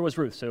 whose mother was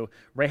Ruth. So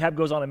Rahab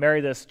goes on to marry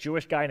this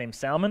Jewish guy named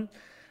Salmon.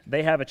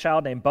 They have a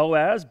child named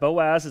Boaz.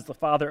 Boaz is the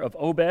father of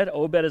Obed.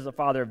 Obed is the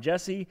father of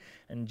Jesse.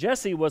 And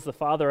Jesse was the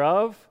father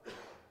of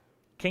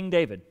King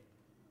David.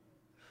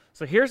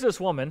 So here's this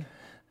woman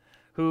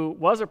who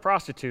was a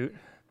prostitute.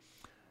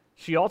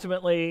 She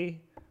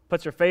ultimately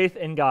puts her faith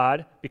in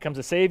God, becomes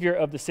a savior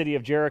of the city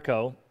of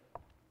Jericho,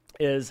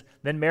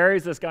 then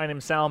marries this guy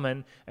named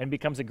Salmon, and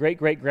becomes a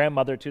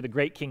great-great-grandmother to the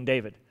great King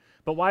David.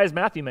 But why is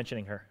Matthew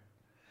mentioning her?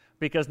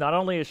 Because not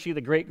only is she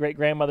the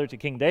great-great-grandmother to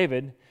King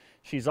David,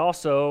 she's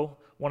also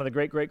one of the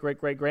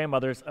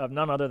great-great-great-great-grandmothers of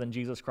none other than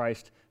Jesus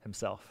Christ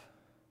himself.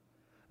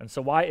 And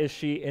so why is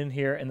she in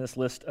here in this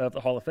list of the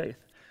Hall of Faith?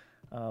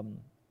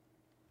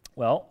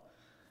 Well,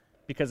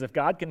 because if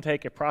God can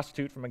take a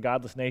prostitute from a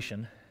godless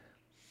nation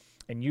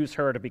and use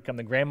her to become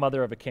the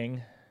grandmother of a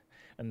king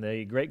and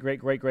the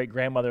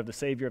great-great-great-great-grandmother of the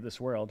Savior of this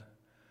world,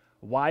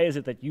 why is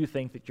it that you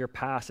think that your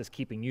past is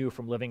keeping you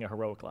from living a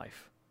heroic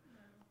life?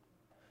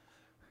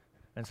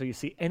 And so you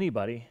see,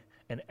 anybody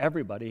and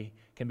everybody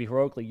can be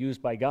heroically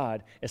used by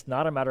God. It's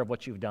not a matter of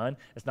what you've done.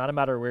 It's not a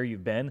matter of where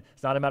you've been.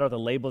 It's not a matter of the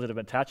labels that have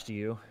been attached to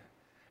you.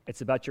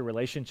 It's about your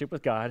relationship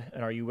with God,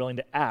 and are you willing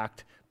to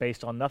act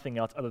based on nothing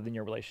else other than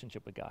your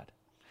relationship with God?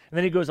 And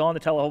then he goes on to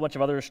tell a whole bunch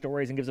of other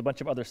stories and gives a bunch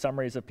of other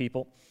summaries of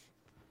people.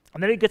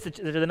 And then he gets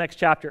to the next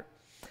chapter,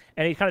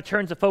 and he kind of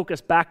turns the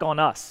focus back on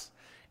us.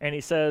 And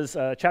he says,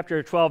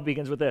 chapter 12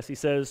 begins with this. He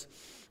says,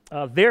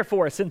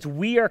 therefore, since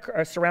we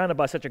are surrounded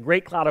by such a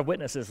great cloud of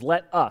witnesses,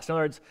 let us. In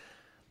other words,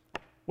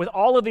 with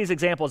all of these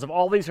examples of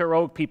all these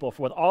heroic people,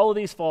 with all of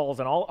these falls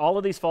and all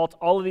of these faults,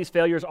 all of these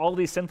failures, all of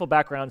these sinful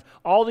backgrounds,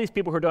 all of these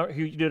people who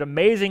did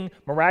amazing,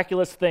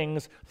 miraculous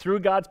things through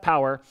God's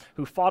power,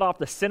 who fought off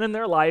the sin in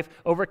their life,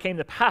 overcame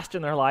the past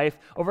in their life,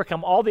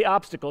 overcome all the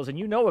obstacles, and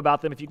you know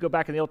about them if you go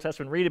back in the Old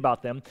Testament and read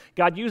about them.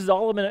 God uses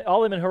all of them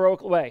in a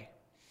heroic way.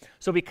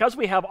 So because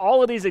we have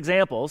all of these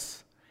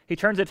examples, he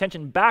turns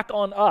attention back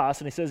on us,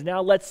 and he says,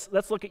 now let's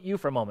look at you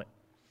for a moment.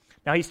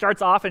 Now he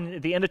starts off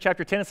at the end of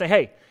chapter 10 and say,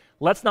 hey,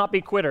 let's not be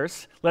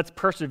quitters. Let's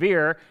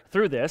persevere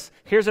through this.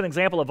 Here's an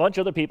example of a bunch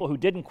of other people who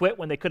didn't quit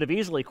when they could have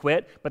easily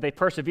quit, but they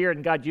persevered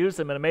and God used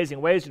them in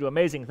amazing ways to do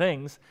amazing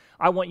things.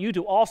 I want you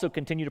to also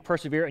continue to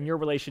persevere in your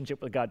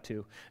relationship with God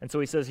too. And so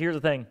he says, here's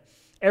the thing.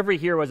 Every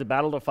hero has a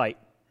battle to fight.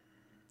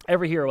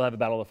 Every hero will have a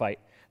battle to fight.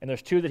 And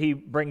there's two that he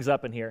brings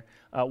up in here.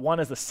 One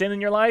is the sin in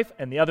your life,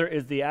 and the other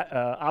is the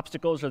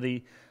obstacles or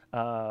the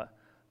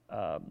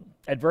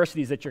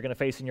adversities that you're going to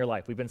face in your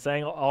life. We've been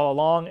saying all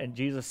along, and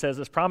Jesus says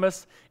this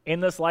promise, in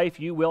this life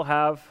you will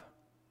have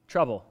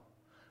trouble.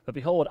 But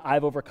behold,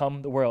 I've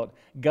overcome the world.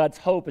 God's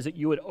hope is that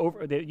you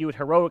would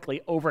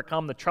heroically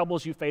overcome the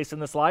troubles you face in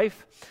this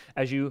life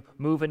as you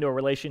move into a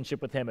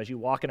relationship with him, as you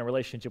walk in a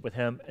relationship with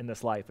him in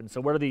this life. And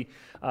so what are the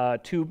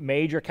two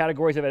major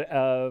categories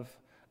of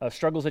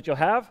struggles that you'll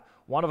have?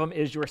 One of them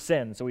is your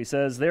sin. So he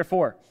says,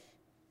 therefore,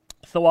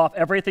 throw off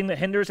everything that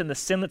hinders and the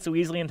sin that so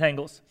easily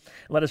entangles.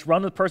 Let us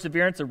run with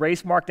perseverance the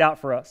race marked out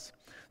for us,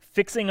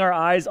 fixing our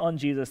eyes on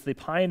Jesus, the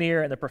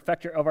pioneer and the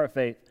perfecter of our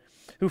faith,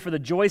 who for the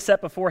joy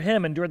set before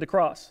him endured the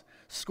cross,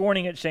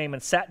 scorning its shame,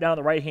 and sat down at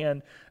the right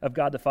hand of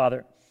God the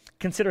Father.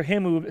 Consider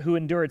him who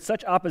endured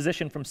such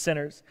opposition from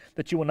sinners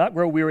that you will not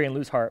grow weary and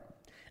lose heart.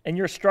 In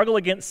your struggle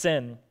against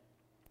sin,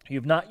 you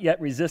have not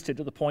yet resisted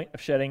to the point of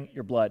shedding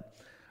your blood.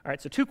 All right,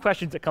 so two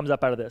questions that comes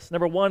up out of this.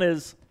 Number one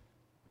is,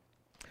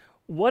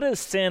 what does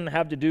sin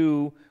have to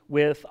do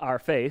with our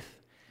faith?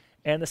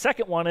 And the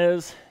second one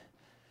is,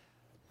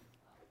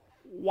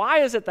 why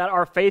is it that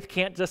our faith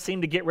can't just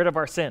seem to get rid of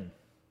our sin?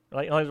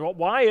 Like,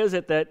 why is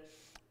it that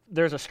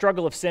there's a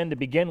struggle of sin to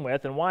begin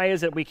with, and why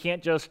is it we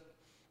can't just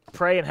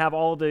pray and have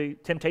all the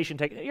temptation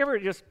taken? You ever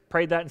just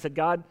prayed that and said,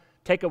 God,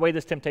 take away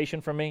this temptation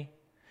from me?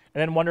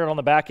 And then wondered on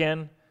the back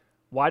end,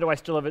 why do I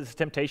still have this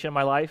temptation in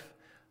my life?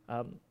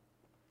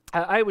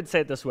 I would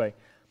say it this way.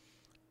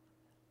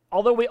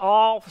 although we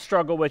all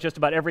struggle with just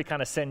about every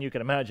kind of sin you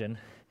can imagine,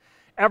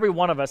 every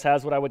one of us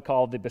has what I would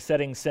call the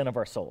besetting sin of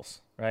our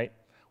souls, right?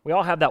 We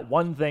all have that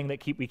one thing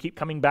that we keep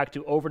coming back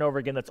to over and over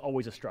again that's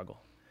always a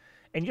struggle.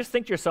 And just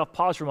think to yourself,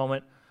 pause for a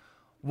moment,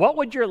 what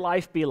would your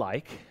life be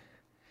like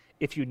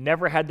if you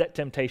never had that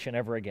temptation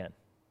ever again?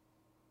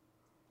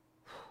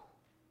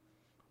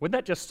 Wouldn't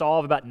that just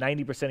solve about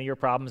 90% of your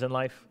problems in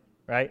life,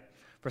 right?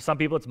 For some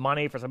people it's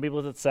money, for some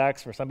people it's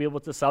sex, for some people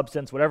it's a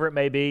substance, whatever it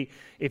may be.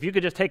 If you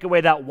could just take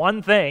away that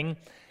one thing,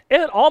 it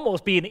would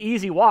almost be an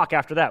easy walk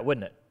after that,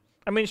 wouldn't it?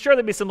 I mean, sure,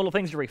 there'd be some little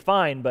things to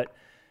refine, but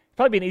it'd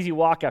probably be an easy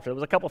walk after. There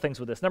was a couple things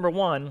with this. Number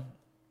one,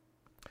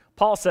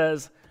 Paul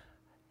says,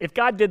 if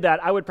God did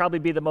that, I would probably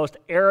be the most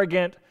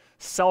arrogant,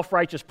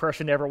 self-righteous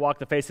person to ever walk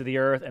the face of the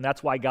earth, and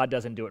that's why God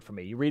doesn't do it for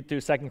me. You read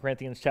through 2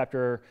 Corinthians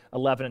chapter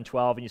 11 and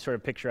 12, and you sort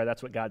of picture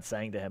that's what God's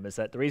saying to him, is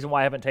that the reason why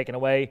I haven't taken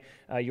away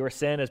your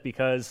sin is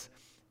because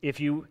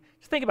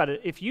just think about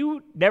it, if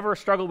you never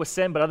struggled with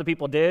sin but other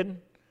people did,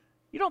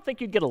 you don't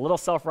think you'd get a little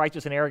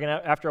self-righteous and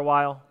arrogant after a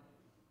while?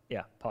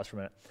 Yeah, pause for a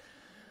minute.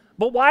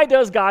 But why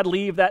does God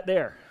leave that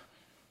there?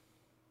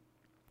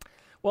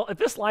 Well, if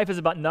this life is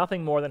about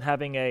nothing more than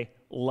having a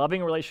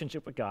loving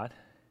relationship with God,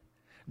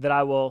 that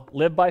I will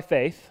live by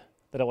faith,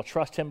 that I will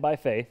trust him by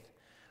faith,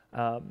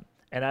 and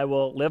I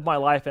will live my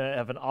life and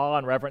have an awe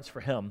and reverence for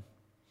him,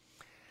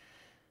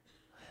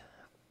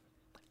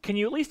 can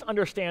you at least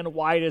understand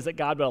why it is that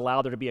God would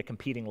allow there to be a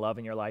competing love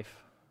in your life?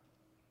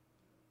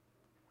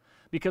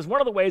 Because one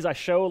of the ways I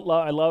show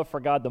my love for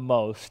God the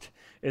most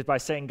is by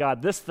saying,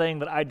 God, this thing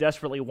that I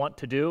desperately want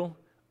to do,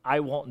 I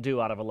won't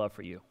do out of a love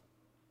for you.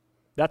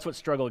 That's what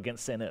struggle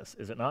against sin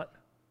is it not?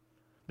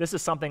 This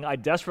is something I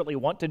desperately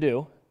want to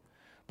do,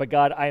 but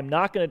God, I am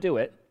not going to do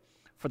it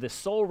for the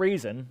sole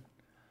reason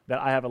that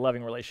I have a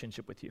loving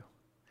relationship with you.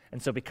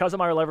 And so because of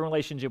my loving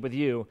relationship with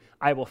you,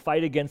 I will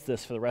fight against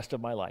this for the rest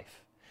of my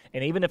life.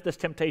 And even if this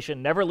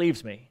temptation never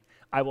leaves me,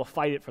 I will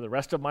fight it for the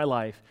rest of my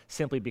life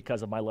simply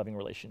because of my loving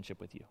relationship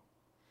with you.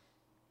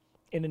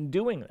 And in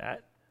doing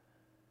that,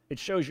 it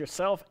shows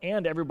yourself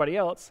and everybody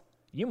else,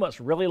 you must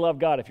really love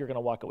God if you're going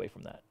to walk away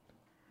from that.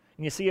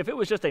 And you see, if it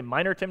was just a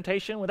minor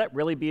temptation, would that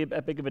really be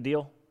that big of a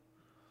deal?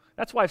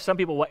 That's why some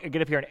people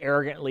get up here and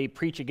arrogantly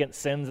preach against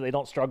sins that they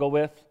don't struggle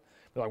with.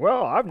 They're like,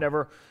 well, I've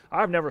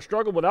never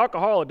struggled with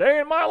alcohol a day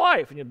in my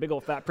life. And you big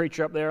old fat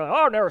preacher up there, like,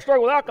 oh, I've never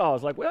struggled with alcohol.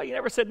 It's like, well, you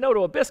never said no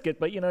to a biscuit,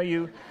 but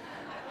you,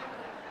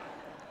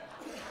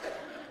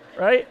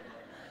 right?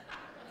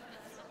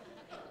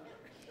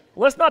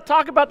 Let's not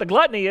talk about the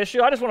gluttony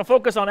issue. I just want to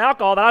focus on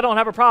alcohol that I don't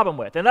have a problem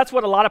with. And that's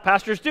what a lot of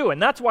pastors do.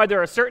 And that's why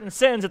there are certain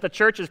sins that the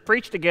church has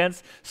preached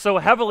against so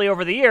heavily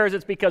over the years.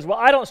 It's because, well,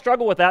 I don't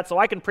struggle with that, so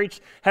I can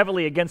preach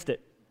heavily against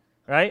it,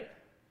 right?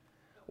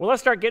 Well,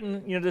 let's start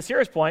getting to the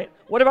serious point.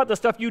 What about the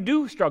stuff you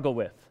do struggle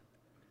with?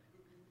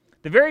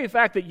 The very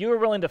fact that you are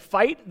willing to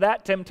fight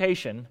that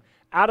temptation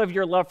out of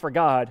your love for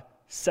God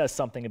says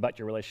something about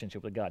your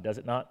relationship with God, does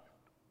it not?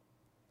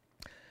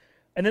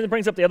 And then it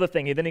brings up the other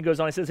thing. Then he goes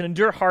on, he says,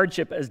 endure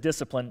hardship as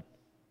discipline,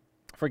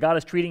 for God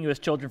is treating you as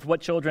children. For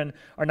what children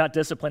are not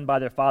disciplined by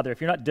their father? If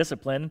you're not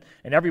disciplined,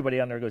 and everybody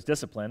undergoes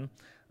discipline,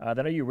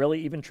 then are you really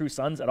even true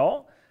sons at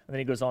all? And then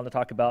he goes on to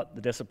talk about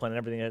the discipline and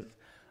everything.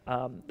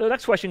 The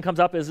next question comes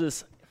up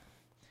is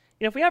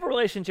if we have a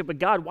relationship with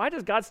God, why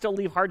does God still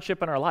leave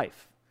hardship in our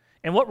life?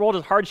 And what role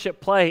does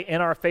hardship play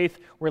in our faith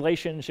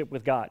relationship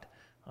with God?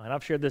 And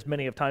I've shared this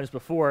many of times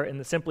before,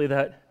 and simply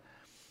that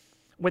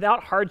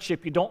without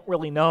hardship, you don't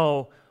really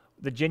know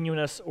the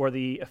genuineness or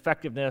the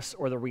effectiveness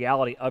or the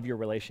reality of your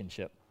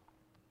relationship.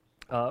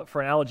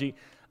 For analogy,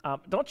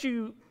 don't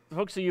you,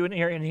 folks of you in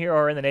here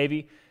or in the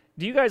Navy,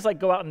 do you guys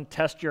go out and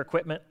test your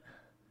equipment?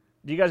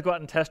 Do you guys go out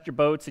and test your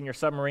boats and your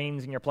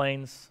submarines and your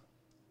planes?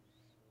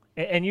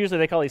 And usually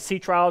they call these sea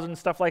trials and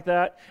stuff like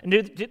that. And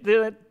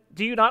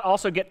do you not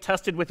also get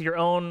tested with your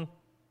own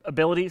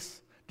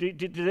abilities? Do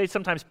they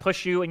sometimes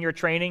push you in your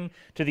training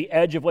to the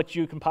edge of what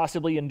you can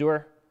possibly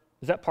endure?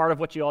 Is that part of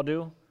what you all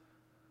do?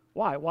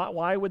 Why?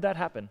 Why would that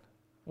happen?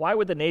 Why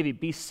would the Navy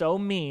be so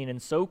mean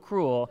and so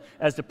cruel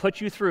as to put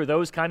you through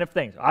those kind of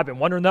things? I've been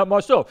wondering that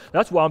myself.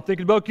 That's why I'm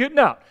thinking about getting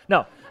out.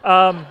 No.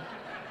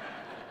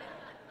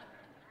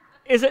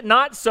 Is it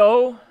not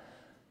so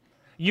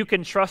you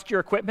can trust your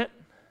equipment?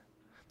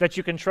 That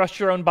you can trust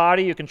your own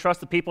body, you can trust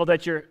the people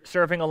that you're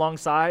serving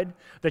alongside,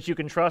 that you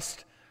can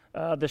trust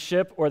the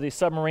ship or the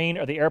submarine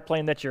or the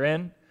airplane that you're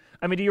in?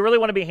 I mean, do you really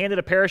want to be handed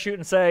a parachute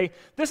and say,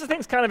 this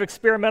thing's kind of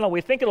experimental,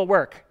 we think it'll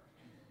work?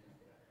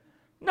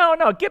 No,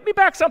 give me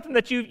back something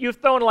that you've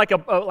thrown like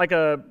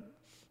a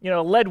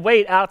lead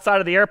weight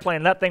outside of the airplane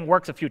and that thing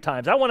works a few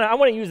times. I want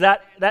to use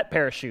that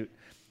parachute.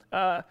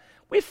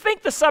 We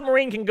think the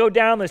submarine can go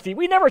down this deep.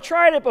 We never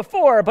tried it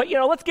before, but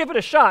let's give it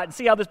a shot and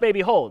see how this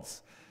baby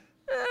holds.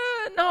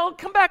 No,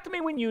 come back to me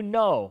when you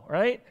know,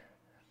 right?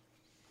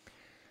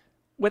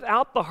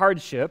 Without the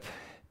hardship,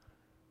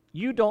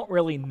 you don't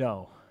really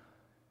know.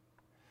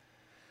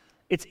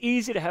 It's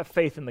easy to have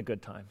faith in the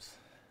good times.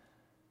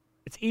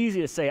 It's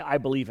easy to say, I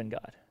believe in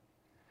God.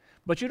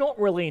 But you don't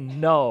really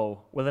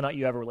know whether or not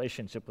you have a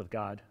relationship with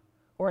God,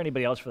 or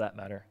anybody else for that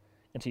matter,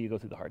 until you go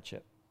through the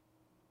hardship.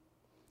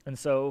 And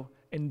so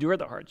endure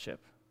the hardship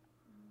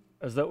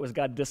as though it was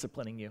God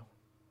disciplining you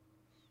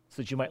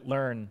so that you might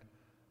learn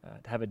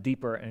to have a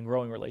deeper and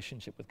growing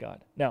relationship with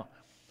God. Now,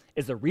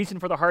 is the reason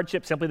for the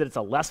hardship simply that it's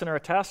a lesson or a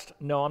test?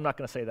 No, I'm not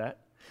going to say that.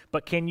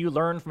 But can you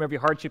learn from every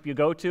hardship you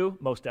go to?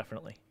 Most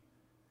definitely.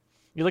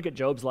 You look at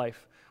Job's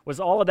life. Was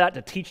all of that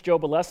to teach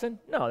Job a lesson?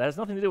 No, that has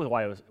nothing to do with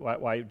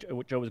why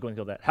Job was going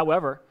through that.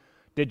 However,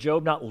 did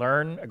Job not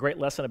learn a great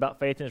lesson about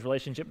faith in his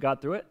relationship with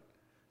God through it?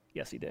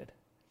 Yes, he did.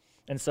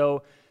 And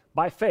so,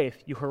 by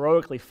faith, you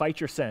heroically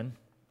fight your sin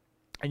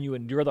and you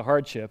endure the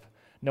hardship,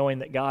 knowing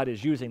that God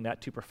is using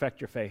that to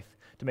perfect your faith,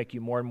 to make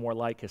you more and more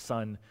like his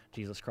Son,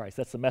 Jesus Christ.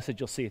 That's the message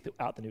you'll see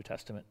throughout the New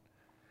Testament.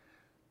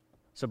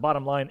 So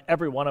bottom line,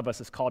 every one of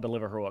us is called to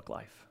live a heroic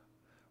life,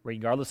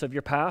 regardless of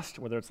your past,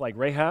 whether it's like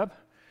Rahab,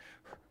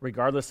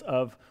 regardless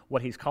of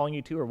what he's calling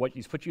you to or what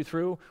he's put you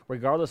through,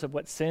 regardless of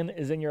what sin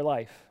is in your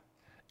life.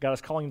 God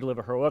is calling you to live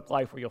a heroic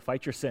life where you'll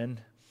fight your sin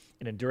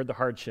and endure the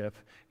hardship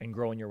and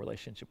grow in your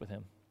relationship with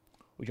him.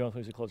 We join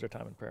please to close our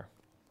time in prayer.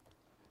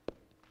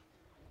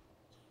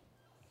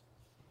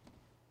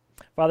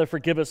 Father,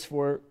 forgive us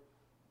for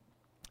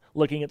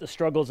looking at the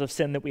struggles of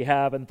sin that we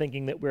have and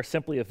thinking that we're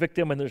simply a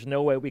victim and there's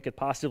no way we could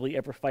possibly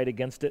ever fight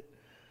against it.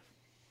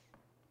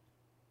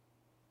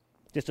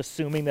 Just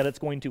assuming that it's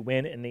going to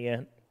win in the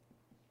end.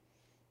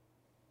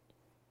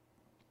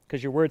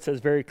 Because your word says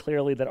very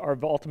clearly that our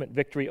ultimate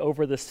victory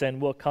over this sin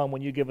will come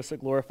when you give us a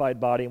glorified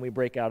body and we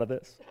break out of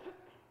this.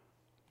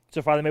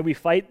 So, Father, may we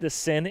fight this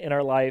sin in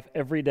our life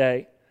every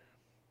day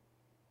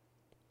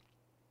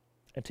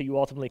until you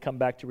ultimately come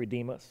back to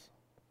redeem us.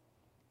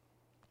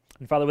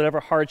 And Father, whatever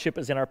hardship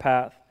is in our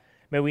path,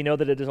 may we know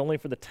that it is only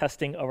for the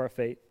testing of our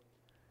faith,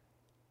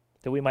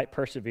 that we might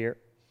persevere.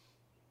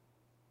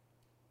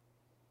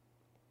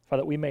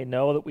 Father, that we may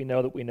know that we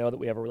know that we know that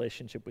we have a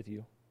relationship with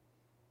you,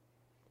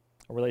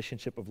 a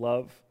relationship of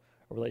love,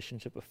 a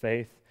relationship of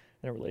faith,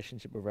 and a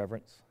relationship of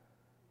reverence.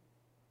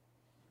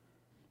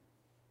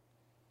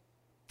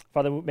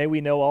 Father, may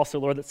we know also,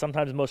 Lord, that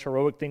sometimes the most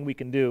heroic thing we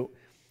can do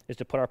is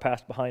to put our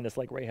past behind us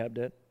like Rahab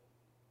did.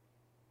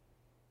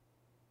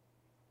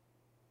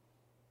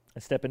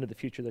 And step into the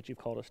future that you've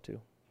called us to.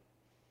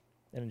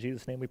 And in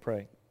Jesus' name we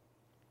pray.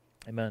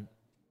 Amen.